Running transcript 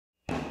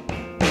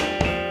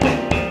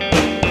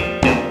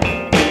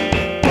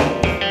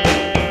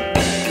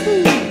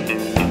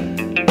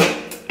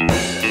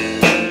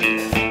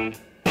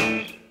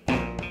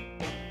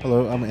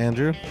I'm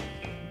Andrew.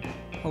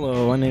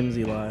 Hello, my name is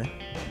Eli.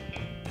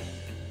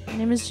 My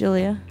name is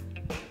Julia.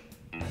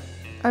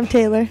 I'm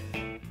Taylor.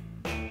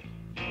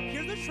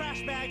 Here's a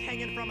trash bag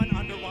hanging from an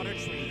underwater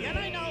tree, and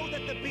I know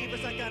that the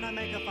beavers are gonna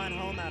make a fun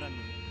home out of me.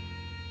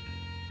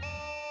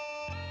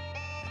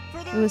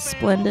 It was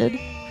splendid.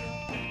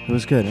 It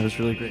was good. It was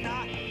really great.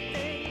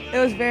 It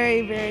was very,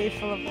 very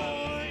full of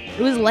love.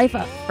 It was life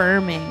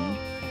affirming,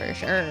 for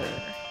sure.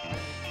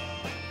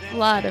 A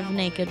lot of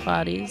naked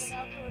bodies.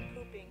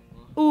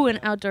 Ooh, and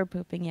outdoor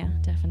pooping, yeah,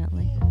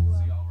 definitely.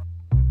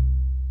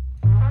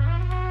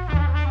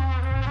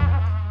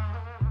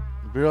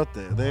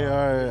 Birote. They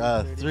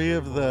are three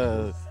of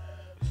the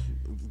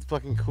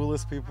fucking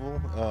coolest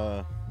people.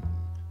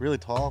 Really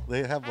tall.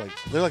 They're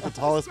like the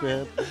tallest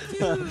band.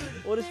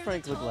 What does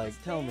Frank look like?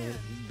 Tell me.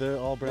 They're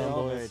all brown They're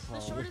all boys.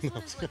 very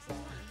tall.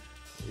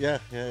 Yeah.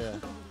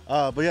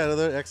 But yeah, no,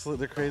 they're excellent.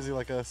 They're crazy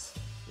like us.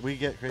 We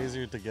get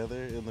crazier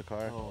together in the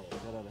car. Oh,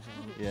 get out of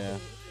hand.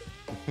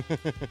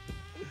 Yeah.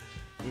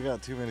 We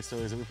got too many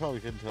stories that we probably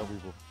couldn't tell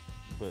people.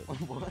 But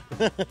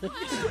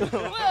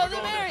Well,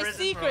 they're very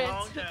secret.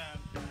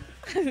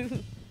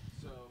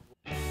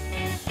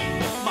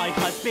 My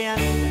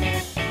husband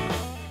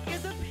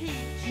is a peach.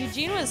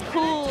 Eugene was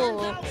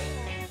cool.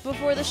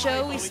 Before the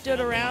show, we stood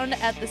around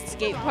at the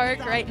skate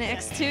park right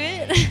next to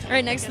it,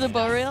 right next to the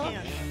bow rail.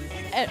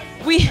 And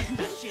we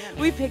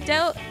picked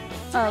out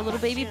little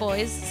baby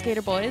boys,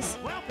 skater boys,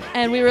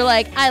 and we were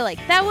like, I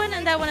like that one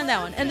and that one and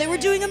that one. And they were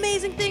doing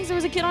amazing things. There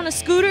was a kid on a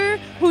scooter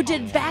who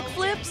did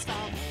backflips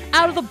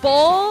out of the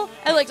bowl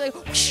and like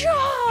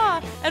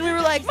Whoosha! And we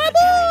were like, my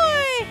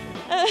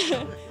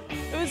boy!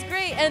 It was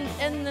great. And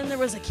then there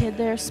was a kid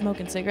there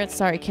smoking cigarettes.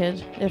 Sorry,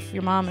 kid, if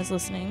your mom is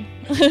listening.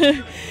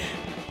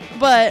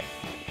 But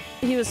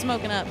he was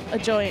smoking up a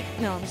joint.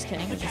 No, I'm just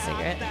kidding. It was a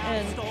cigarette.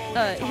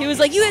 And he was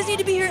like, you guys need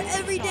to be here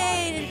every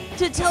day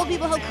to tell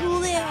people how cool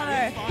they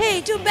are.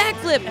 Hey, do a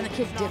backflip. And the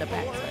kid did a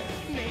backflip.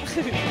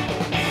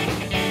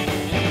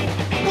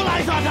 Well,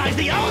 I thought I was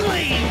the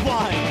only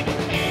one.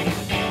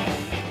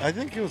 I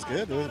think it was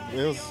good.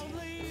 It was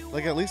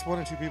like at least one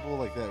or two people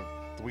like that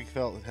we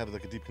felt had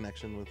like a deep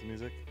connection with the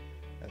music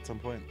at some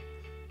point.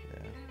 Yeah.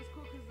 And it was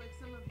cool because like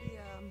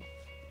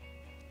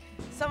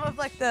some of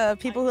the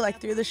people who like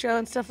threw the show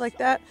and stuff like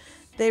that,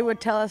 they would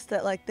tell us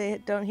that like they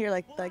don't hear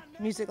like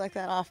music like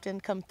that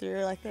often come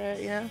through like that,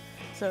 you know.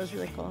 So it was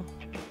really cool.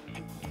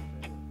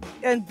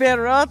 And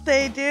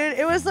Birote, dude,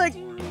 it was like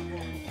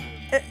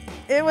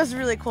it was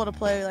really cool to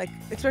play, like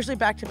especially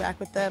back to back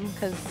with them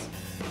because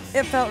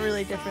it felt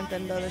really different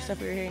than the other stuff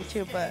we were hearing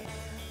too. But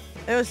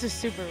it was just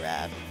super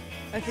rad.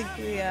 I think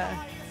we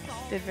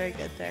did very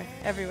good there,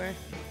 everywhere.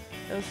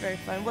 It was very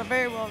fun,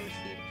 very well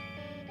received.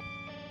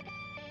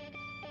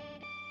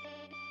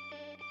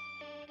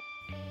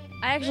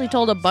 I actually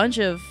told a bunch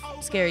of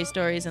scary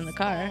stories in the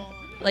car.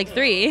 Like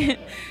three.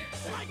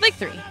 Like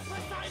three.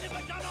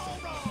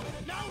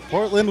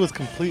 Portland was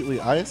completely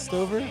iced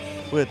over,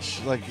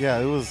 which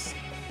it was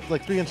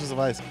like 3 inches of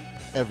ice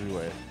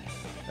everywhere.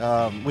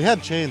 We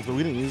had chains, but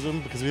we didn't use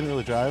them because we didn't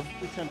really drive.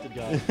 We tempted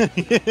God.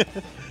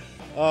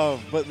 Yeah.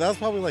 But that was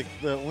probably like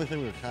the only thing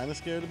we were kind of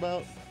scared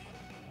about.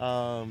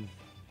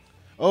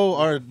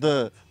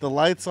 The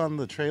lights on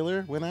the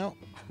trailer went out.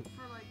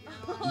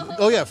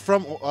 Oh yeah,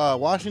 from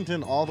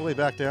Washington all the way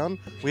back down,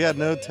 we had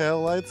no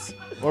tail lights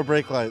or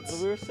brake lights.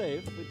 But we were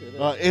safe. We did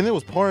it. And it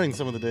was pouring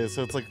some of the days,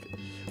 so it's like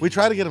we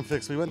tried to get them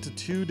fixed. We went to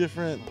 2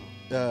 different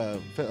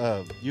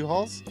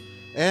U-Hauls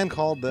and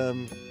called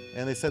them,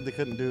 and they said they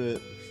couldn't do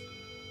it.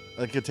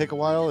 Like it'd take a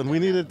while, and we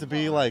needed to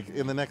be like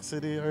in the next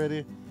city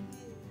already.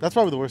 That's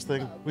probably the worst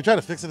thing. We tried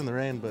to fix it in the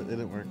rain, but it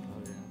didn't work.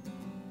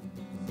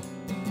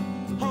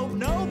 Hope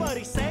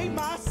nobody saved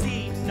my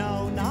seat.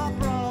 No, not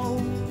bro.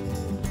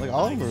 Like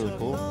all of them are really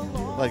cool.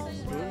 Like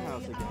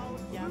Spoonhouse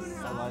again.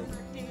 I like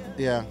it.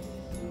 yeah.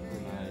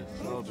 Nice.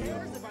 So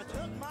beautiful.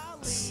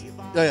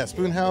 Oh yeah,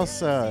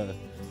 Spoonhouse.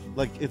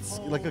 Like it's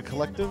like a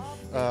collective,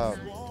 a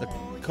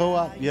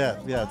co-op. Yeah.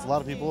 It's a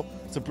lot of people.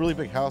 It's a really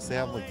big house. They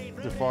have like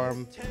their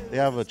farm. They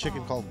have a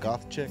chicken called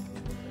Goth Chick,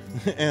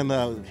 and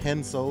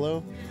hen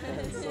Solo.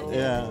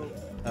 Yeah.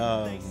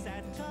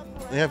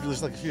 They have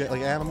just like a few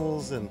like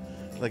animals and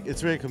like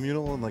it's very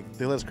communal and like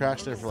they let us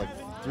crash there for like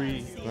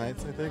 3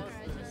 nights I think.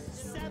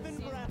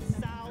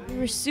 We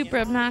were super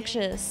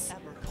obnoxious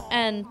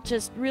and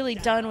just really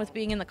done with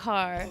being in the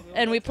car.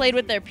 And we played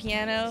with their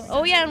piano.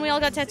 Oh yeah, and we all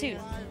got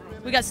tattoos.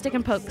 We got stick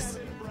and pokes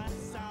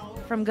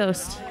from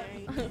Ghost.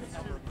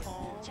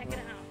 Check it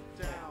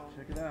out.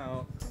 Check it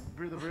out.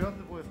 The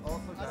Birote boys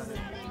also got it.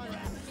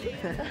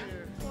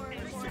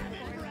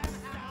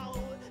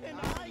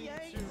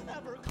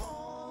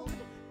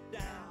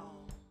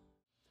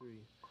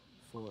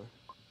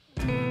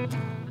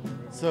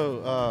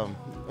 So,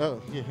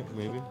 oh yeah,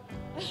 maybe.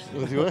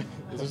 Do I?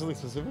 Is there something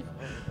specific?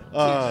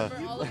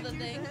 All of the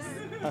things.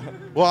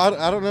 Well,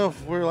 I don't know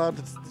if we're allowed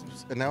to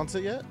announce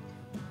it yet.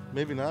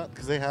 Maybe not,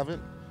 because they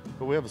haven't.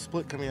 But we have a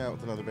split coming out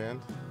with another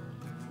band.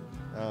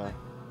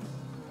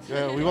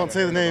 Yeah, we won't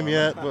say the name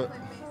yet, but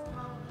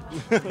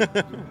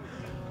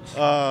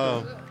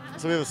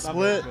So we have a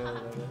split.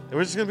 And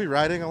we're just gonna be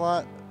writing a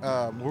lot.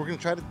 We're gonna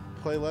try to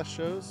play less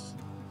shows,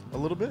 a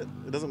little bit.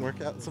 It doesn't work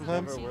out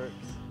sometimes. Never works.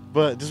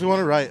 But just we want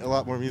to write a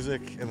lot more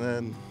music, and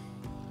then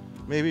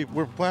maybe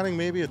we're planning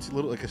maybe a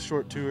little like a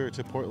short tour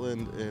to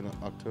Portland in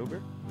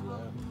October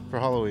for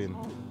Halloween.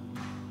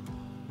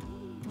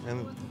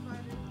 And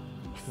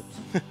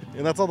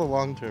and that's all the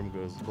long-term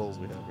goals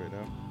we have right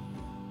now.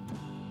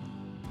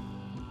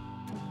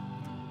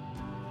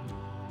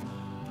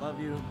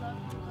 Love you.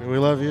 We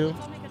love you.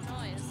 Let's make a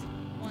noise.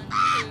 1,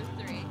 2.